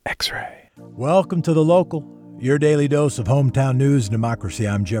X-Ray. Welcome to The Local, your daily dose of hometown news and democracy.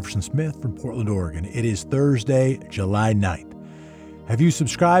 I'm Jefferson Smith from Portland, Oregon. It is Thursday, July 9th. Have you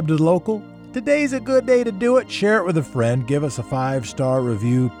subscribed to The Local? Today's a good day to do it. Share it with a friend. Give us a 5-star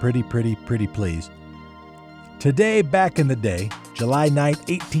review. Pretty please. Today, back in the day, July 9th,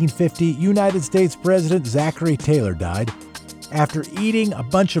 1850, United States President Zachary Taylor died after eating a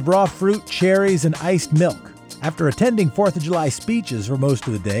bunch of raw fruit, cherries, and iced milk. After attending 4th of July speeches for most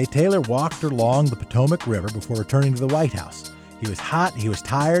of the day, Taylor walked along the Potomac River before returning to the White House. He was hot, he was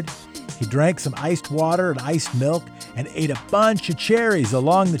tired. He drank some iced water and iced milk and ate a bunch of cherries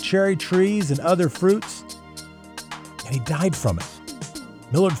along the cherry trees and other fruits, and he died from it.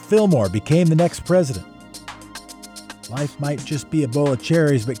 Millard Fillmore became the next president. Life might just be a bowl of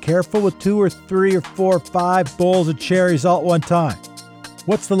cherries, but careful with 2 or 3 or 4 or 5 bowls of cherries all at one time.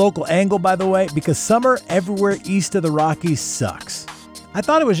 What's the local angle, by the way? Because summer everywhere east of the Rockies sucks. I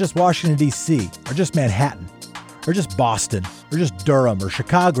thought it was just Washington, D.C., or just Manhattan, or just Boston, or just Durham, or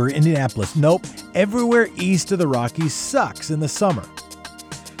Chicago, or Indianapolis. Nope, everywhere east of the Rockies sucks in the summer.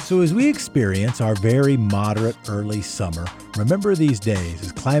 So as we experience our very moderate early summer, remember these days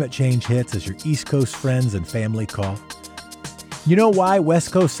as climate change hits, as your East Coast friends and family call. You know why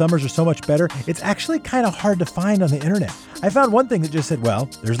West Coast summers are so much better? It's actually kind of hard to find on the internet. I found one thing that just said, well,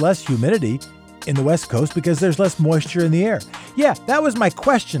 there's less humidity in the West Coast because there's less moisture in the air. Yeah, that was my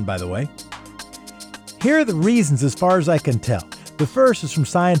question, by the way. Here are the reasons as far as I can tell. The first is from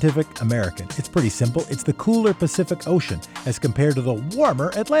Scientific American. It's pretty simple. It's the cooler Pacific Ocean as compared to the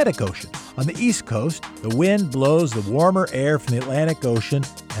warmer Atlantic Ocean. On the East Coast, the wind blows the warmer air from the Atlantic Ocean,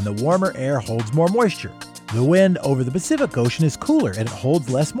 and the warmer air holds more moisture. The wind over the Pacific Ocean is cooler, and it holds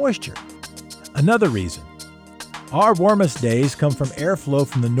less moisture. Another reason. Our warmest days come from airflow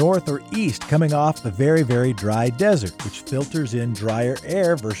from the north or east coming off the very, very dry desert, which filters in drier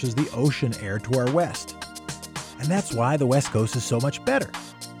air versus the ocean air to our west. And that's why the West Coast is so much better.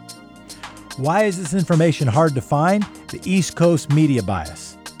 Why is this information hard to find? The East Coast media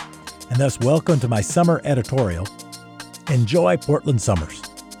bias. And thus, welcome to my summer editorial. Enjoy Portland summers.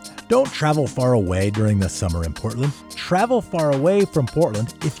 Don't travel far away during the summer in Portland. Travel far away from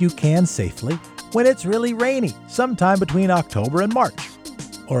Portland, if you can safely, when it's really rainy, sometime between October and March.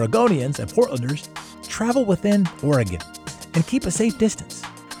 Oregonians and Portlanders travel within Oregon and keep a safe distance.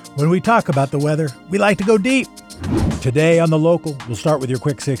 When we talk about the weather, we like to go deep. Today on The Local, we'll start with your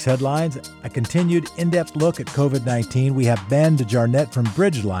Quick 6 headlines. A continued in-depth look at COVID-19. We have Ben DeJarnette from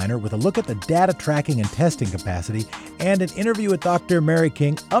Bridgeliner with a look at the data tracking and testing capacity, and an interview with Dr. Mary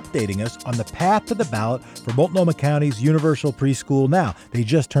King updating us on the path to the ballot for Multnomah County's Universal Preschool Now. They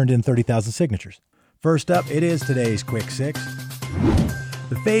just turned in 30,000 signatures. First up, it is today's Quick 6.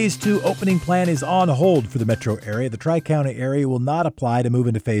 The Phase 2 opening plan is on hold for the metro area. The Tri-County area will not apply to move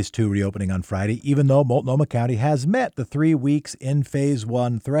into Phase 2 reopening on Friday, even though Multnomah County has met the 3 weeks in Phase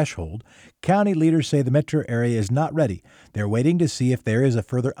 1 threshold. County leaders say the metro area is not ready. They're waiting to see if there is a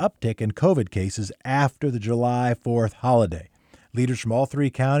further uptick in COVID cases after the July 4th holiday. Leaders from all 3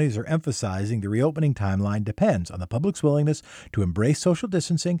 counties are emphasizing the reopening timeline depends on the public's willingness to embrace social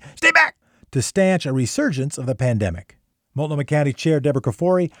distancing, stay back, to stanch a resurgence of the pandemic. Multnomah County Chair Deborah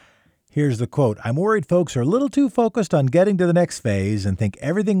Kafori, here's the quote, "I'm worried folks are a little too focused on getting to the next phase and think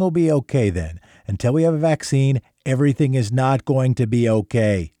everything will be okay then. Until we have a vaccine, everything is not going to be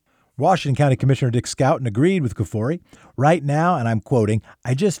okay." Washington County Commissioner Dick Scouten agreed with Kafori. "Right now," and I'm quoting,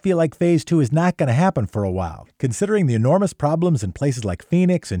 "I just feel like Phase 2 is not going to happen for a while. Considering the enormous problems in places like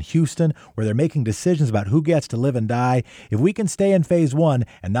Phoenix and Houston, where they're making decisions about who gets to live and die, if we can stay in Phase 1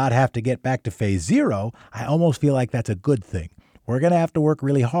 and not have to get back to Phase 0, I almost feel like that's a good thing. We're going to have to work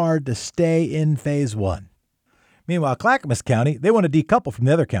really hard to stay in Phase 1. Meanwhile, Clackamas County, they want to decouple from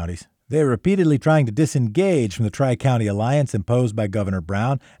the other counties. They were repeatedly trying to disengage from the Tri-County Alliance imposed by Governor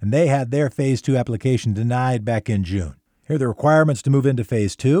Brown, and they had their Phase 2 application denied back in June. Here are the requirements to move into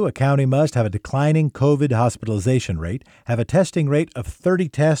Phase 2. A county must have a declining COVID hospitalization rate, have a testing rate of 30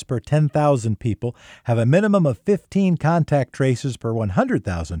 tests per 10,000 people, have a minimum of 15 contact tracers per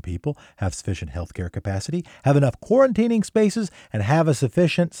 100,000 people, have sufficient healthcare capacity, have enough quarantining spaces, and have a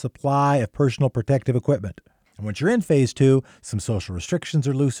sufficient supply of personal protective equipment. And once you're in Phase 2, some social restrictions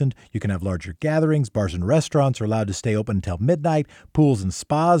are loosened. You can have larger gatherings. Bars and restaurants are allowed to stay open until midnight. Pools and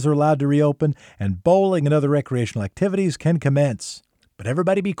spas are allowed to reopen. And bowling and other recreational activities can commence. But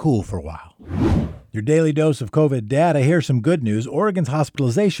everybody be cool for a while. Your daily dose of COVID data. Here's some good news. Oregon's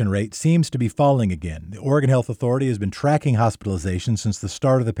hospitalization rate seems to be falling again. The Oregon Health Authority has been tracking hospitalizations since the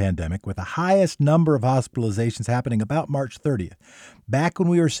start of the pandemic, with the highest number of hospitalizations happening about March 30th, back when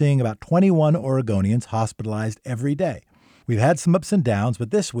we were seeing about 21 Oregonians hospitalized every day. We've had some ups and downs,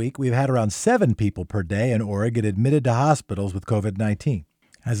 but this week we've had around 7 people per day in Oregon admitted to hospitals with COVID-19.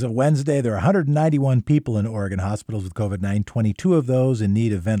 As of Wednesday, there are 191 people in Oregon hospitals with COVID-19, 22 of those in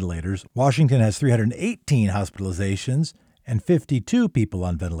need of ventilators. Washington has 318 hospitalizations and 52 people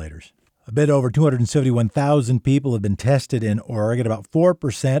on ventilators. A bit over 271,000 people have been tested in Oregon. About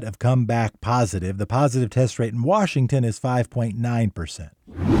 4% have come back positive. The positive test rate in Washington is 5.9%.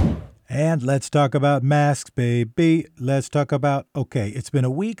 And let's talk about masks, baby. It's been a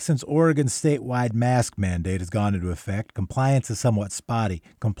week since Oregon's statewide mask mandate has gone into effect. Compliance is somewhat spotty.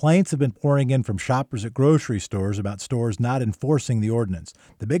 Complaints have been pouring in from shoppers at grocery stores about stores not enforcing the ordinance.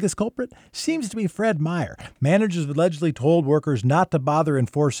 The biggest culprit seems to be Fred Meyer. Managers have allegedly told workers not to bother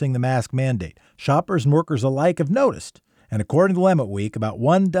enforcing the mask mandate. Shoppers and workers alike have noticed. And according to Lemmet Week, about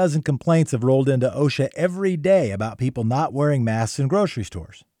 12 complaints have rolled into OSHA every day about people not wearing masks in grocery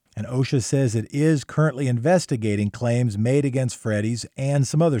stores. And OSHA says it is currently investigating claims made against Freddy's and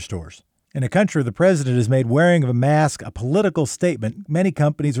some other stores. In a country where the president has made wearing of a mask a political statement, many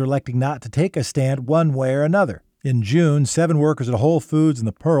companies are electing not to take a stand one way or another. In June, 7 workers at Whole Foods and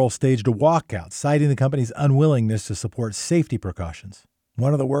the Pearl staged a walkout, citing the company's unwillingness to support safety precautions.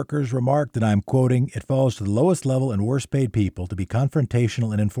 One of the workers remarked, and I'm quoting, "It falls to the lowest level and worst paid people to be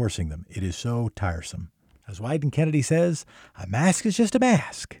confrontational in enforcing them. It is so tiresome." As Wyden Kennedy says, a mask is just a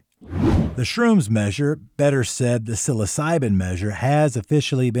mask. The shrooms measure, better said the psilocybin measure, has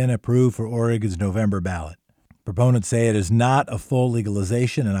officially been approved for Oregon's November ballot. Proponents say it is not a full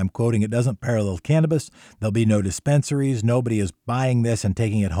legalization, and I'm quoting, "It doesn't parallel cannabis. There'll be no dispensaries. Nobody is buying this and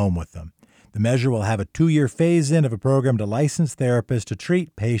taking it home with them." The measure will have a 2-year phase-in of a program to license therapists to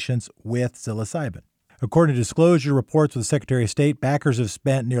treat patients with psilocybin. According to disclosure reports with the Secretary of State, backers have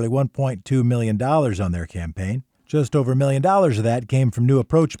spent nearly $1.2 million on their campaign. Just over $1 million of that came from New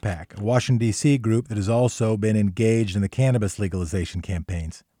Approach PAC, a Washington, D.C. group that has also been engaged in the cannabis legalization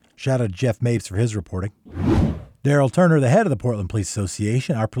campaigns. Shout out to Jeff Mapes for his reporting. Daryl Turner, the head of the Portland Police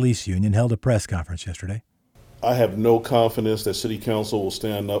Association, our police union, held a press conference yesterday. I have no confidence that City Council will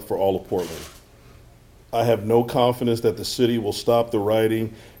stand up for all of Portland. I have no confidence that the city will stop the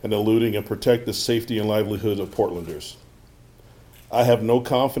rioting and the looting and protect the safety and livelihood of Portlanders. I have no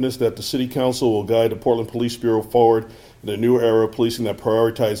confidence that the City Council will guide the Portland Police Bureau forward in a new era of policing that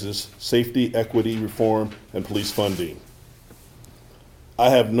prioritizes safety, equity, reform, and police funding.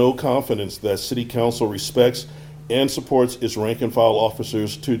 I have no confidence that City Council respects and supports its rank and file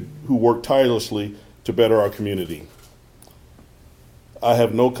officers who work tirelessly to better our community. I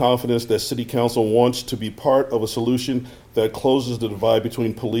have no confidence that City Council wants to be part of a solution that closes the divide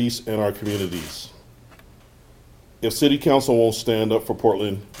between police and our communities. If City Council won't stand up for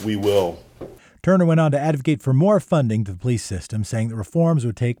Portland, we will. Turner went on to advocate for more funding to the police system, saying that reforms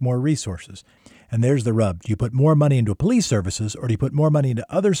would take more resources. And there's the rub. Do you put more money into police services, or do you put more money into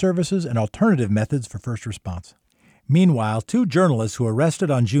other services and alternative methods for first response? Meanwhile, 2 journalists who were arrested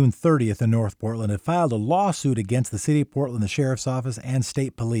on June 30th in North Portland had filed a lawsuit against the City of Portland, the Sheriff's Office, and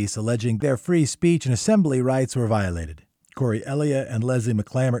State Police, alleging their free speech and assembly rights were violated. Corey Elliott and Leslie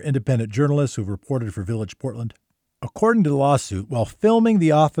McClam are independent journalists who have reported for Village Portland. According to the lawsuit, while filming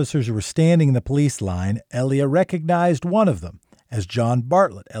the officers who were standing in the police line, Elliott recognized one of them as John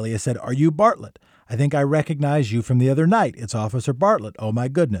Bartlett. Elliott said, "Are you Bartlett? I think I recognize you from the other night. It's Officer Bartlett. Oh my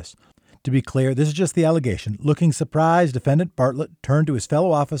goodness." To be clear, this is just the allegation. Looking surprised, Defendant Bartlett turned to his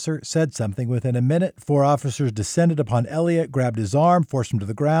fellow officer, said something. Within a minute, 4 officers descended upon Elliott, grabbed his arm, forced him to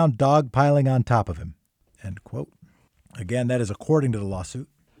the ground, dogpiling on top of him. End quote. Again, that is according to the lawsuit.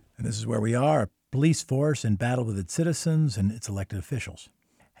 And this is where we are, a police force in battle with its citizens and its elected officials.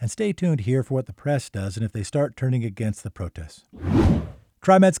 And stay tuned here for what the press does and if they start turning against the protests.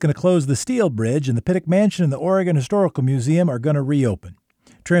 TriMet's going to close the Steel Bridge, and the Pittock Mansion and the Oregon Historical Museum are going to reopen.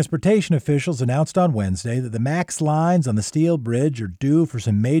 Transportation officials announced on Wednesday that the MAX lines on the Steel Bridge are due for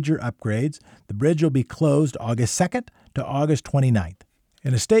some major upgrades. The bridge will be closed August 2nd to August 29th.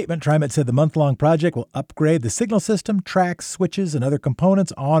 In a statement, TriMet said the month-long project will upgrade the signal system, tracks, switches, and other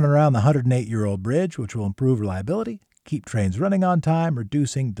components on and around the 108-year-old bridge, which will improve reliability, keep trains running on time,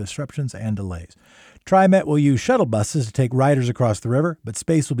 reducing disruptions and delays. TriMet will use shuttle buses to take riders across the river, but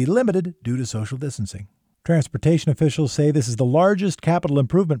space will be limited due to social distancing. Transportation officials say this is the largest capital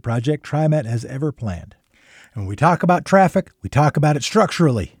improvement project TriMet has ever planned. And when we talk about traffic, we talk about it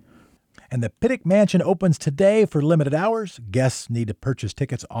structurally. And the Pittock Mansion opens today for limited hours. Guests need to purchase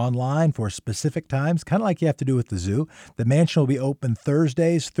tickets online for specific times, kind of like you have to do with the zoo. The mansion will be open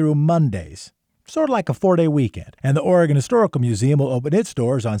Thursdays through Mondays, sort of like a 4-day weekend. And the Oregon Historical Museum will open its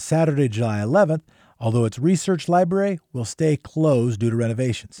doors on Saturday, July 11th, although its research library will stay closed due to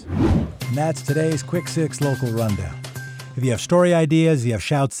renovations. And that's today's Quick 6 Local Rundown. If you have story ideas, you have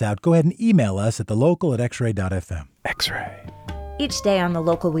shouts out, go ahead and email us at thelocal@xray.fm. X-Ray. Each day on The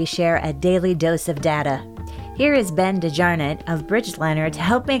Local, we share a daily dose of data. Here is Ben DeJarnette of Bridgeliner to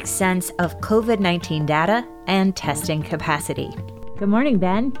help make sense of COVID-19 data and testing capacity. Good morning,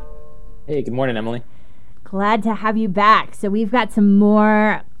 Ben. Hey, good morning, Emily. Glad to have you back. So we've got some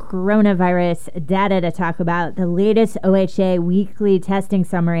more coronavirus data to talk about. The latest OHA weekly testing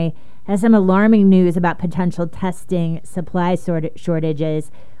summary has some alarming news about potential testing supply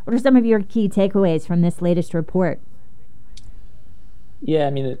shortages. What are some of your key takeaways from this latest report? Yeah, I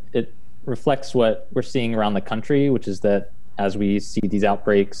mean, it reflects what we're seeing around the country, which is that as we see these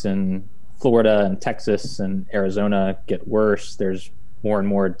outbreaks in Florida and Texas and Arizona get worse, there's more and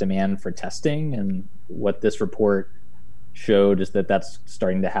more demand for testing. And what this report showed is that that's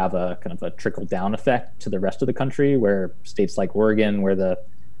starting to have a kind of a trickle down effect to the rest of the country, where states like Oregon, where the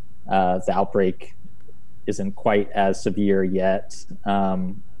outbreak isn't quite as severe yet,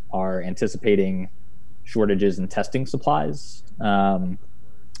 are anticipating shortages in testing supplies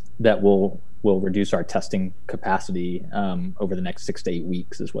that will reduce our testing capacity over the next 6 to 8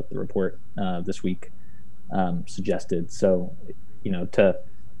 weeks, is what the report this week suggested. So, to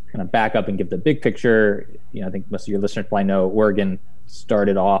kind of back up and give the big picture, I think most of your listeners probably know Oregon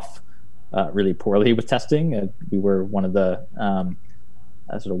started off really poorly with testing. We were one of the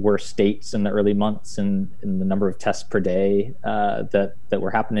sort of worst states in the early months in the number of tests per day that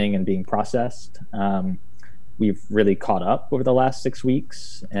were happening and being processed. We've really caught up over the last 6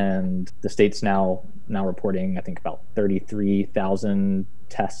 weeks, and the state's now reporting, I think, about 33,000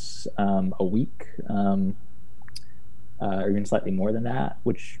 tests a week, or even slightly more than that,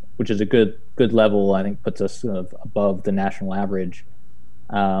 which is a good level. I think puts us sort of above the national average.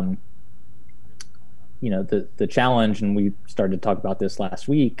 The challenge, and we started to talk about this last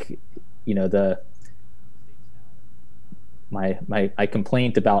week, my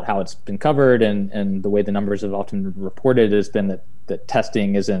complaint about how it's been covered and the way the numbers have often reported has been that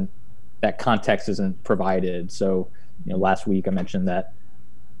testing that context isn't provided. So, last week I mentioned that,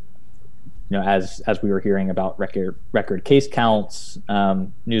 as we were hearing about record case counts,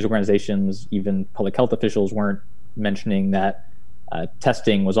 news organizations, even public health officials weren't mentioning that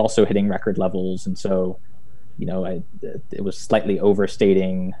testing was also hitting record levels. And so, it was slightly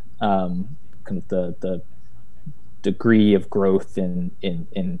overstating kind of the degree of growth in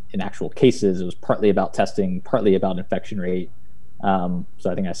actual cases. It was partly about testing, partly about infection rate. So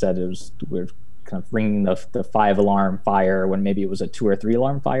I think I said we're kind of ringing the 5-alarm fire when maybe it was a 2 or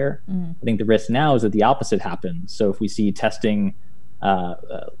 3-alarm fire. I think the risk now is that the opposite happens. So if we see testing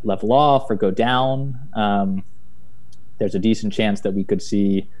level off or go down, there's a decent chance that we could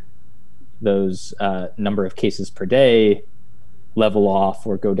see those number of cases per day level off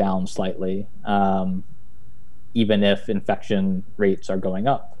or go down slightly, even if infection rates are going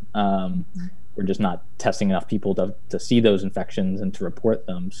up. We're just not testing enough people to see those infections and to report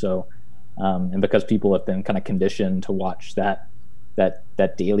them. So, and because people have been kind of conditioned to watch that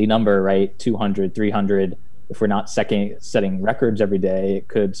daily number, right, 200, 300, if we're not setting records every day, it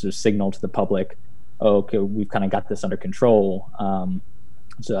could sort of signal to the public, oh, okay, we've kind of got this under control.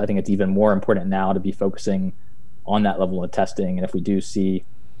 So I think it's even more important now to be focusing on that level of testing. And if we do see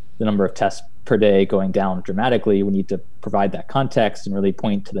the number of tests per day going down dramatically, we need to provide that context and really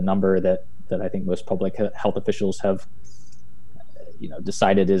point to the number that I think most public health officials have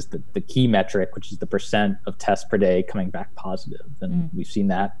decided is the key metric, which is the percent of tests per day coming back positive. And we've seen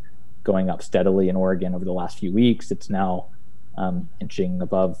that going up steadily in Oregon over the last few weeks. It's now inching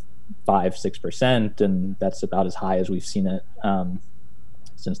above 5-6%, and that's about as high as we've seen it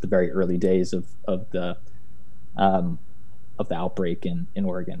since the very early days of the outbreak in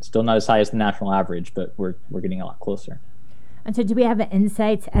Oregon. Still not as high as the national average, but we're getting a lot closer. And so do we have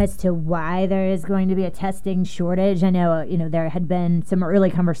insights as to why there is going to be a testing shortage? I know, there had been some early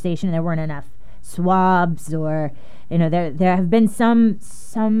conversation, there weren't enough swabs, or, there have been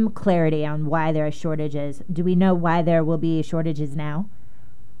some clarity on why there are shortages. Do we know why there will be shortages now?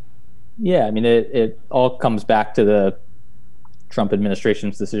 Yeah, I mean, it all comes back to the Trump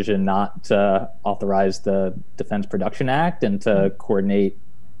administration's decision not to authorize the Defense Production Act and to coordinate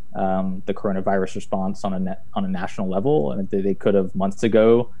the coronavirus response on a national level. And they could have months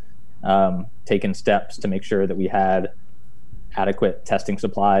ago taken steps to make sure that we had adequate testing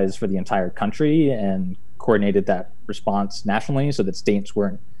supplies for the entire country and coordinated that response nationally so that states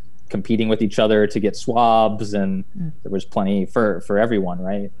weren't competing with each other to get swabs and there was plenty for everyone,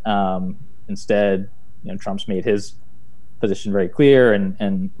 right? Instead, Trump's made his position very clear,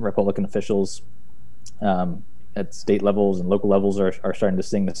 and Republican officials at state levels and local levels are starting to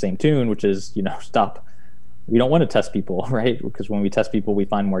sing the same tune, which is, stop we don't want to test people, right? Because when we test people, we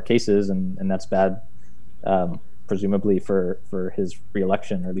find more cases, and that's bad, presumably for his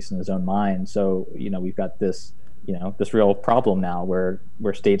reelection, or at least in his own mind. So, we've got this, this real problem now where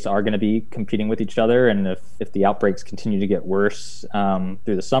states are going to be competing with each other. And if the outbreaks continue to get worse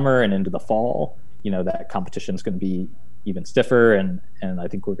through the summer and into the fall, that competition is going to be even stiffer. And I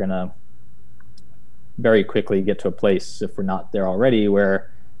think we're going to very quickly get to a place, if we're not there already,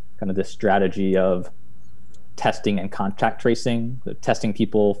 where kind of this strategy of testing and contact tracing, testing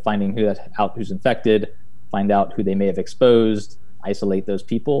people, finding who's infected, find out who they may have exposed, isolate those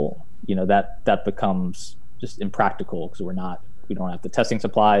people, that becomes just impractical, because we don't have the testing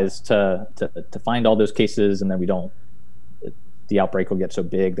supplies to find all those cases, and then the outbreak will get so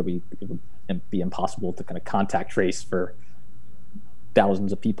big that it would be impossible to kind of contact trace for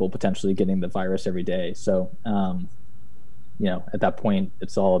thousands of people potentially getting the virus every day. So, at that point,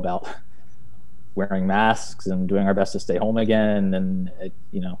 it's all about wearing masks and doing our best to stay home again. And,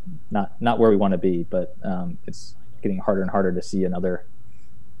 not where we want to be, but it's getting harder and harder to see another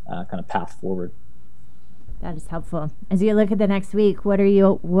kind of path forward. That is helpful. As you look at the next week, what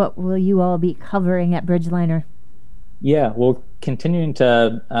will you all be covering at Bridgeliner? Yeah, we're continuing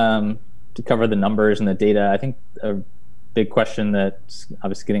to cover the numbers and the data. I think a big question that's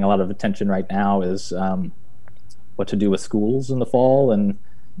obviously getting a lot of attention right now is what to do with schools in the fall. And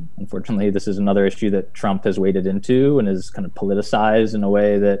unfortunately, this is another issue that Trump has waded into and is kind of politicized in a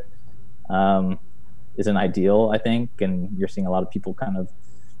way that isn't ideal, I think. And you're seeing a lot of people kind of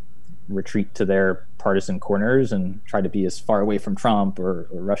retreat to their partisan corners and try to be as far away from Trump or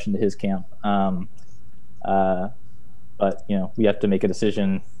rush into his camp. But we have to make a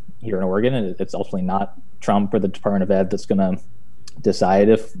decision here in Oregon, and it's ultimately not Trump or the Department of Ed that's going to decide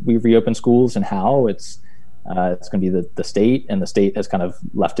if we reopen schools and how. It's going to be the state, and the state has kind of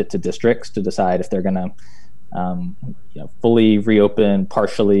left it to districts to decide if they're going to fully reopen,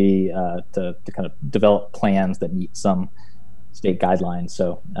 partially, to kind of develop plans that meet some state guidelines.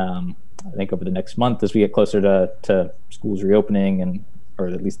 So I think over the next month, as we get closer to schools reopening, or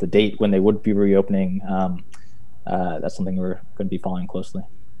at least the date when they would be reopening, that's something we're going to be following closely.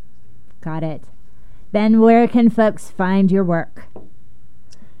 Got it. Ben, where can folks find your work?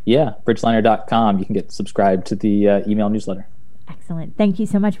 Yeah, bridgeliner.com. You can get subscribed to the email newsletter. Excellent. Thank you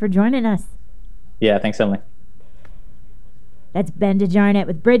so much for joining us. Yeah, thanks, Emily. That's Ben DeJarnette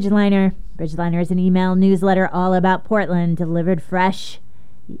with Bridgeliner. Bridgeliner is an email newsletter all about Portland, delivered fresh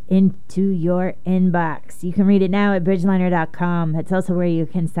into your inbox. You can read it now at bridgeliner.com. That's also where you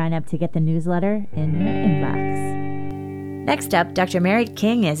can sign up to get the newsletter in your inbox. Next up, Dr. Mary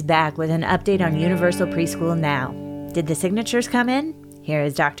King is back with an update on Universal Preschool Now. Did the signatures come in? Here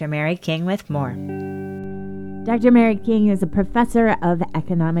is Dr. Mary King with more. Dr. Mary King is a professor of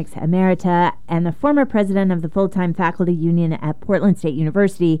economics emerita and the former president of the full-time faculty union at Portland State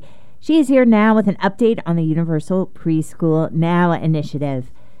University. She is here now with an update on the Universal Preschool Now initiative.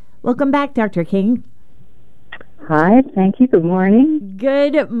 Welcome back, Dr. King. Hi, thank you. Good morning.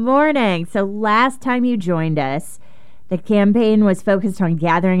 Good morning. So last time you joined us, the campaign was focused on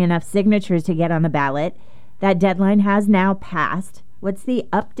gathering enough signatures to get on the ballot. That deadline has now passed. What's the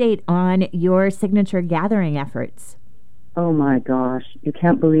update on your signature gathering efforts? Oh my gosh, you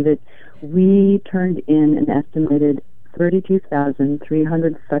can't believe it. We turned in an estimated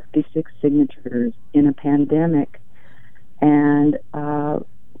 32,356 signatures in a pandemic. And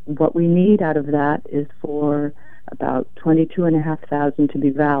what we need out of that is for about 22,500 to be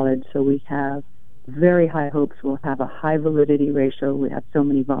valid. So we have very high hopes we'll have a high validity ratio. We have so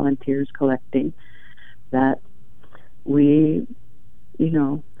many volunteers collecting that we,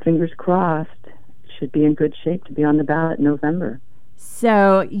 fingers crossed, should be in good shape to be on the ballot in November.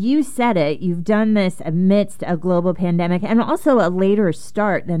 So you said it, you've done this amidst a global pandemic and also a later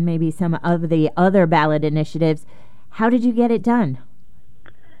start than maybe some of the other ballot initiatives. How did you get it done?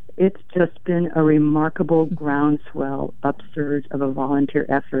 It's just been a remarkable groundswell, upsurge of a volunteer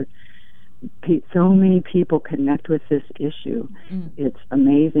effort. So many people connect with this issue. It's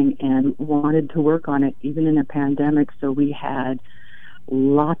amazing, and wanted to work on it even in a pandemic. So we had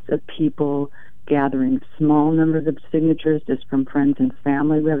lots of people gathering small numbers of signatures just from friends and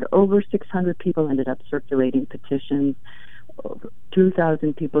family. We had over 600 people ended up circulating petitions, over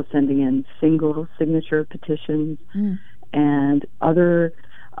 2,000 people sending in single signature petitions, and other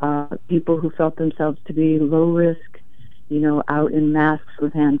people who felt themselves to be low risk, out in masks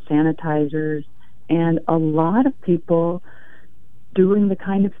with hand sanitizers, and a lot of people doing the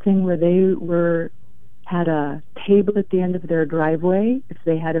kind of thing where they had a table at the end of their driveway if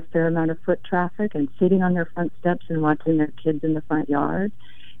they had a fair amount of foot traffic, and sitting on their front steps and watching their kids in the front yard,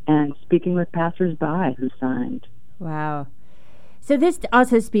 and speaking with passersby who signed. Wow. So this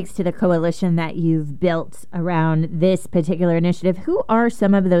also speaks to the coalition that you've built around this particular initiative. Who are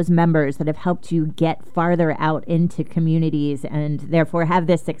some of those members that have helped you get farther out into communities and therefore have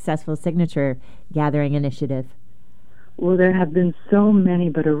this successful signature gathering initiative? Well, there have been so many,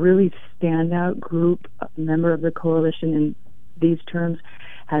 but a really standout group, a member of the coalition in these terms,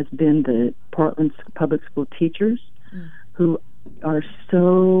 has been the Portland public school teachers who are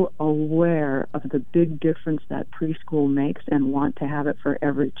so aware of the big difference that preschool makes and want to have it for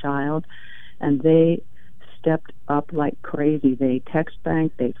every child. And they stepped up like crazy. They text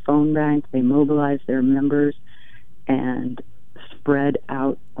banked, they phone banked, they mobilized their members and spread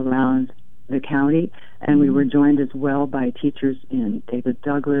out around the county. And we were joined as well by teachers in David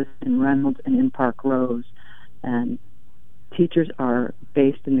Douglas, in Reynolds, and in Park Rose. And teachers are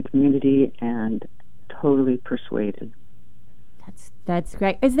based in the community and totally persuaded. That's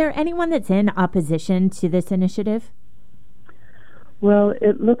great. Is there anyone that's in opposition to this initiative? Well,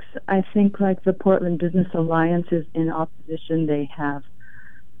 it looks, I think, like the Portland Business Alliance is in opposition. They have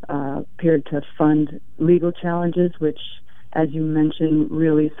appeared to fund legal challenges, which, as you mentioned,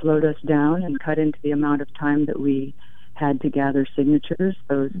 really slowed us down and cut into the amount of time that we had to gather signatures.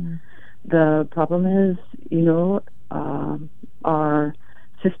 The problem is, our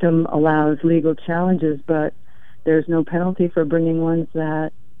system allows legal challenges, but there's no penalty for bringing ones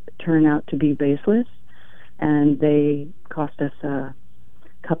that turn out to be baseless, and they cost us a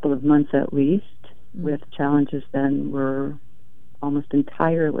couple of months at least, with challenges then were almost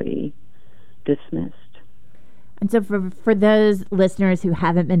entirely dismissed. And so for those listeners who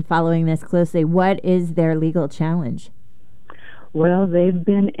haven't been following this closely, what is their legal challenge? Well, they've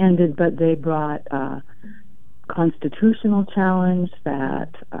been ended, but they brought a constitutional challenge that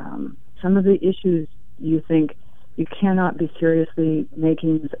some of the issues you think you cannot be seriously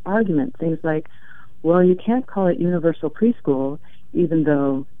making this argument. Things like, well, you can't call it universal preschool, even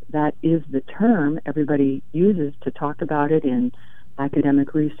though that is the term everybody uses to talk about it in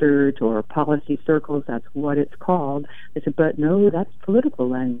academic research or policy circles. That's what it's called. They said, but no, that's political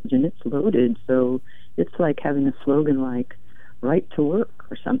language and it's loaded. So it's like having a slogan like right to work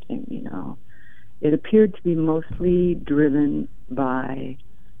or something, It appeared to be mostly driven by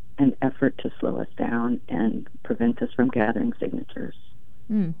an effort to slow us down and prevent us from gathering signatures.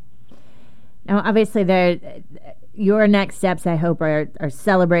 Now, obviously, your next steps, I hope, are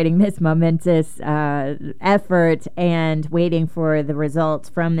celebrating this momentous effort and waiting for the results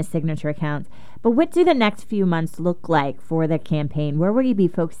from the signature counts. But what do the next few months look like for the campaign? Where will you be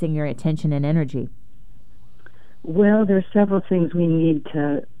focusing your attention and energy? Well, there are several things we need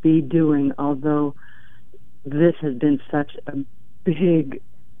to be doing, although this has been such a big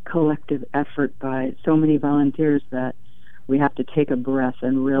collective effort by so many volunteers that we have to take a breath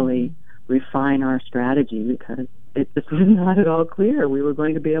and really refine our strategy, because it was not at all clear we were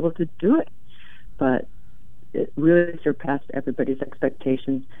going to be able to do it. But it really surpassed everybody's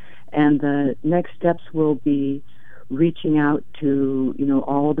expectations. And the next steps will be reaching out to,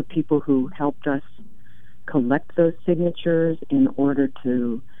 all the people who helped us collect those signatures in order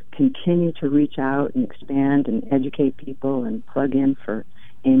to continue to reach out and expand and educate people and plug in for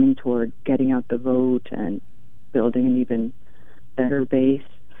aiming toward getting out the vote and building an even better base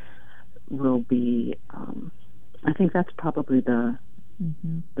will be, I think that's probably the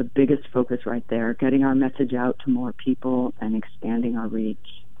biggest focus right there, getting our message out to more people and expanding our reach.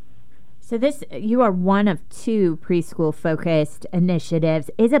 So you are one of two preschool-focused initiatives.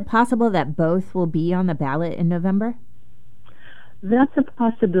 Is it possible that both will be on the ballot in November? That's a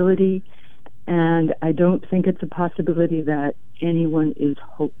possibility, and I don't think it's a possibility that anyone is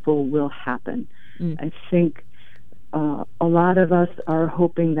hopeful will happen. I think a lot of us are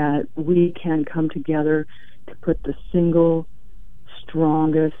hoping that we can come together to put the single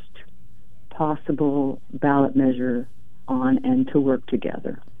strongest possible ballot measure on and to work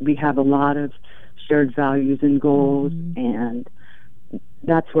together. We have a lot of shared values and goals, and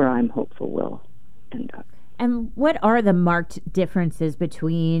that's where I'm hopeful we'll end up. And what are the marked differences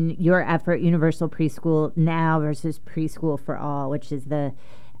between your effort, Universal Preschool Now, versus Preschool for All, which is the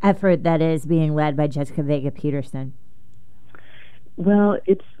effort that is being led by Jessica Vega Peterson? Well,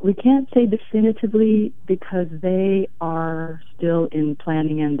 we can't say definitively because they are still in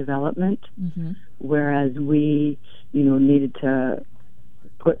planning and development, whereas we, needed to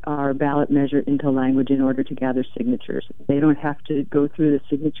put our ballot measure into language in order to gather signatures. They don't have to go through the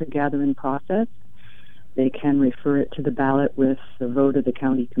signature gathering process. They can refer it to the ballot with the vote of the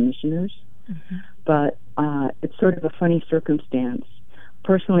county commissioners. But it's sort of a funny circumstance.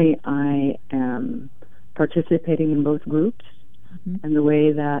 Personally, I am participating in both groups. And the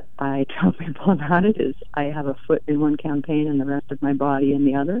way that I tell people about it is I have a foot in one campaign and the rest of my body in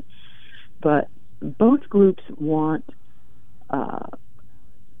the other. But both groups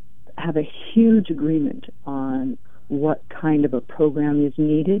have a huge agreement on what kind of a program is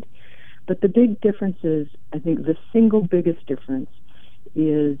needed. But the big difference is, I think the single biggest difference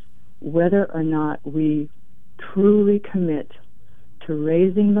is whether or not we truly commit to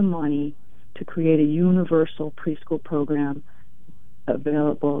raising the money to create a universal preschool program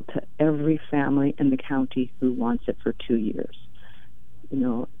available to every family in the county who wants it for 2 years.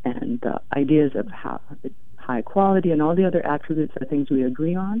 And the ideas of how high quality and all the other attributes are things we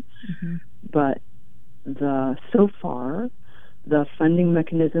agree on. But so far, the funding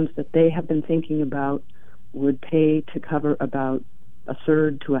mechanisms that they have been thinking about would pay to cover about a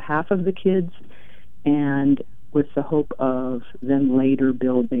third to a half of the kids, and with the hope of them later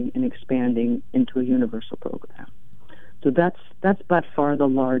building and expanding into a universal program. So that's by far the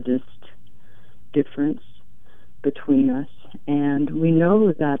largest difference between us. And we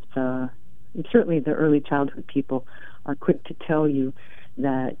know that certainly the early childhood people are quick to tell you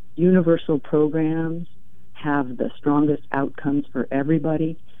that universal programs have the strongest outcomes for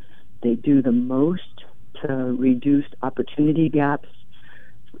everybody. They do the most to reduce opportunity gaps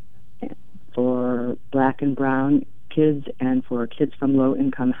for Black and brown kids and for kids from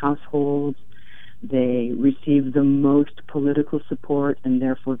low-income households. They receive the most political support and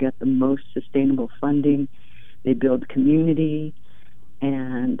therefore get the most sustainable funding. They build community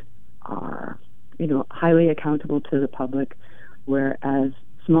and are, highly accountable to the public, whereas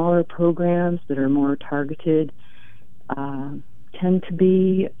smaller programs that are more targeted tend to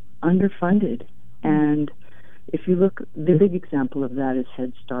be underfunded. And if you look, the big example of that is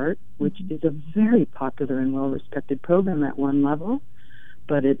Head Start, which is a very popular and well-respected program at one level,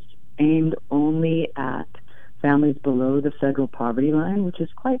 but it's aimed only at families below the federal poverty line, which is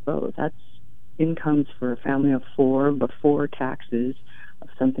quite low. That's incomes for a family of 4 before taxes of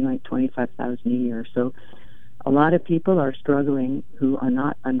something like $25,000 a year. So a lot of people are struggling who are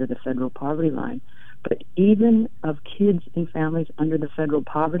not under the federal poverty line. But even of kids in families under the federal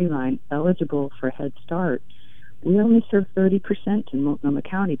poverty line eligible for Head Start, we only serve 30% in Multnomah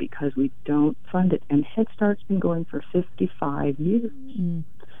County because we don't fund it. And Head Start's been going for 55 years.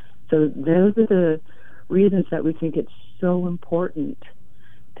 So those are the reasons that we think it's so important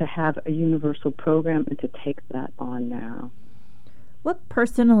to have a universal program and to take that on now. What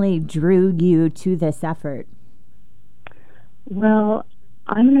personally drew you to this effort? Well,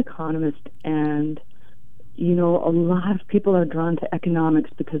 I'm an economist, and a lot of people are drawn to economics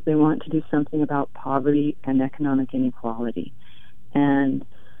because they want to do something about poverty and economic inequality. And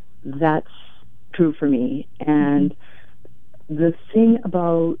that's true for me. And the thing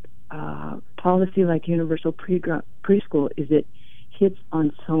about policy like universal preschool is it hits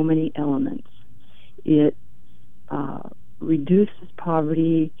on so many elements. It reduces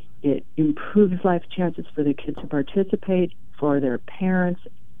poverty. It improves life chances for the kids to participate, for their parents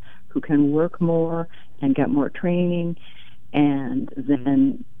who can work more and get more training, and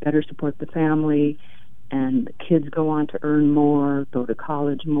then better support the family. And kids go on to earn more, go to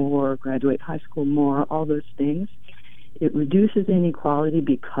college more, graduate high school more, all those things. It reduces inequality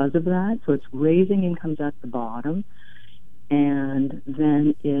because of that, so it's raising incomes at the bottom. And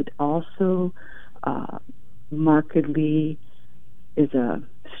then it also markedly is a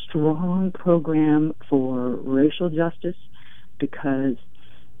strong program for racial justice, because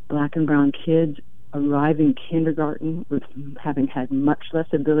Black and brown kids arrive in kindergarten with having had much less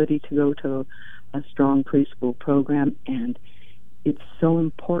ability to go to a strong preschool program, and it's so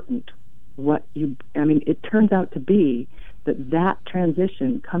important it turns out to be that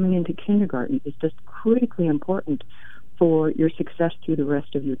transition coming into kindergarten is just critically important for your success through the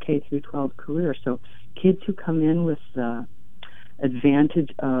rest of your K through 12 career. So kids who come in with the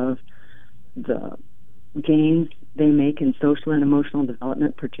advantage of the gains they make in social and emotional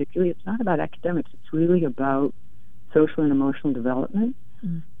development, particularly, it's not about academics, it's really about social and emotional development.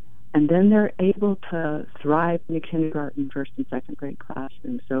 And then they're able to thrive in the kindergarten, first and second grade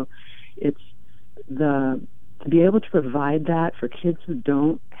classroom. So it's to be able to provide that for kids who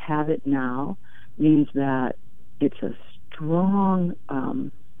don't have it now means that it's a strong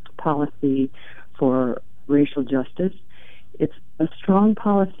policy for racial justice. It's a strong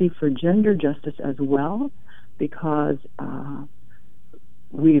policy for gender justice as well, because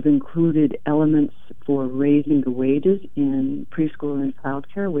we've included elements for raising the wages in preschool and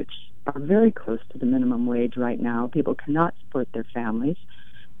childcare, which are very close to the minimum wage right now. People cannot support their families.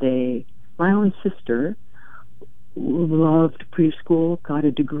 My own sister loved preschool, got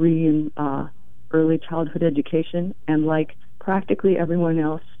a degree in early childhood education, and like practically everyone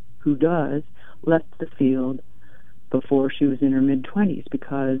else who does left the field before she was in her mid-20s,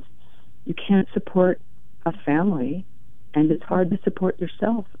 because you can't support a family, and it's hard to support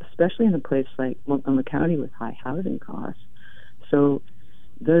yourself, especially in a place like Multnomah County with high housing costs. So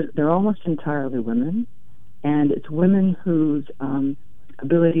they're almost entirely women, and it's women whose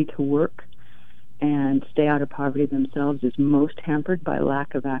ability to work and stay out of poverty themselves is most hampered by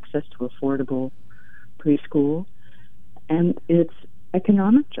lack of access to affordable preschool. And it's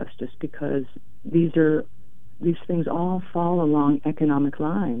economic justice, because these things all fall along economic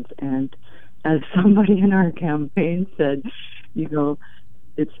lines. And as somebody in our campaign said,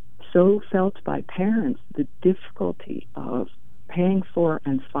 it's so felt by parents, the difficulty of paying for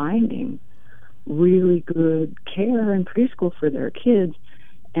and finding really good care and preschool for their kids,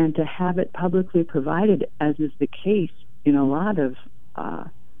 and to have it publicly provided, as is the case in a lot of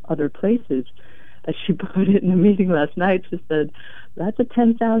other places. As she put it in a meeting last night, she said, that's a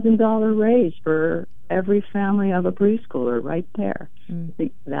 $10,000 raise for every family of a preschooler right there. I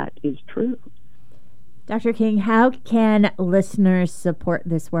think that is true. Dr. King, how can listeners support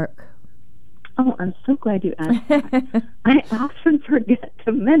this work? Oh, I'm so glad you asked that. I often forget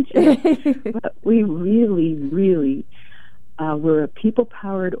to mention it, but we really, really, we're a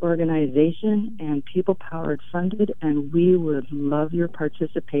people-powered organization and people-powered funded, and we would love your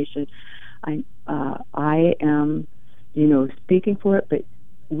participation. I am, speaking for it, but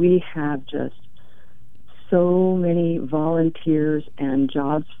we have just so many volunteers and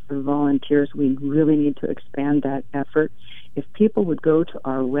jobs for volunteers. We really need to expand that effort. If people would go to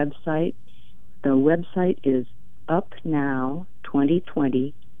our website, the website is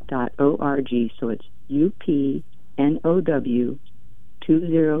upnow2020.org. So it's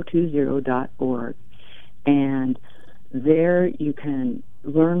upnow2020.org. And there you can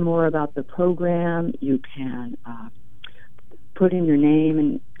learn more about the program. You can put in your name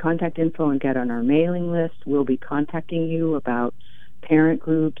and contact info and get on our mailing list. We'll be contacting you about parent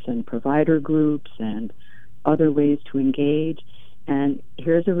groups and provider groups and other ways to engage. And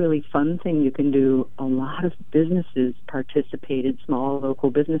here's a really fun thing you can do. A lot of businesses participated, small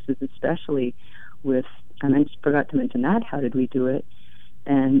local businesses especially, with, and I forgot to mention that, how did we do it,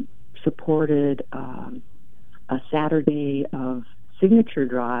 and supported a Saturday of signature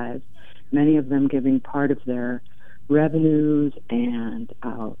drives, many of them giving part of their revenues, and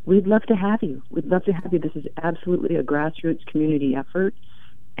we'd love to have you. We'd love to have you. This is absolutely a grassroots community effort,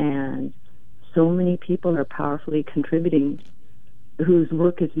 and so many people are powerfully contributing whose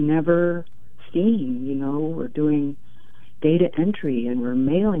work is never seen. We're doing data entry and we're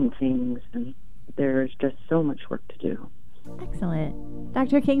mailing things, and there's just so much work to do. Excellent.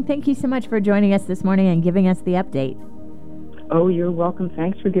 Dr. King, thank you so much for joining us this morning and giving us the update. Oh, you're welcome.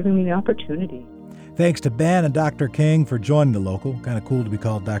 Thanks for giving me the opportunity. Thanks to Ben and Dr. King for joining The Local. Kind of cool to be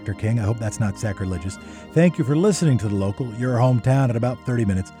called Dr. King. I hope that's not sacrilegious. Thank you for listening to The Local, your hometown at about 30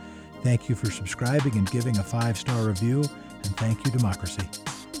 minutes. Thank you for subscribing and giving a 5-star review. And thank you, Democracy.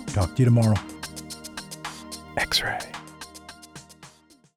 Talk to you tomorrow. X-Ray.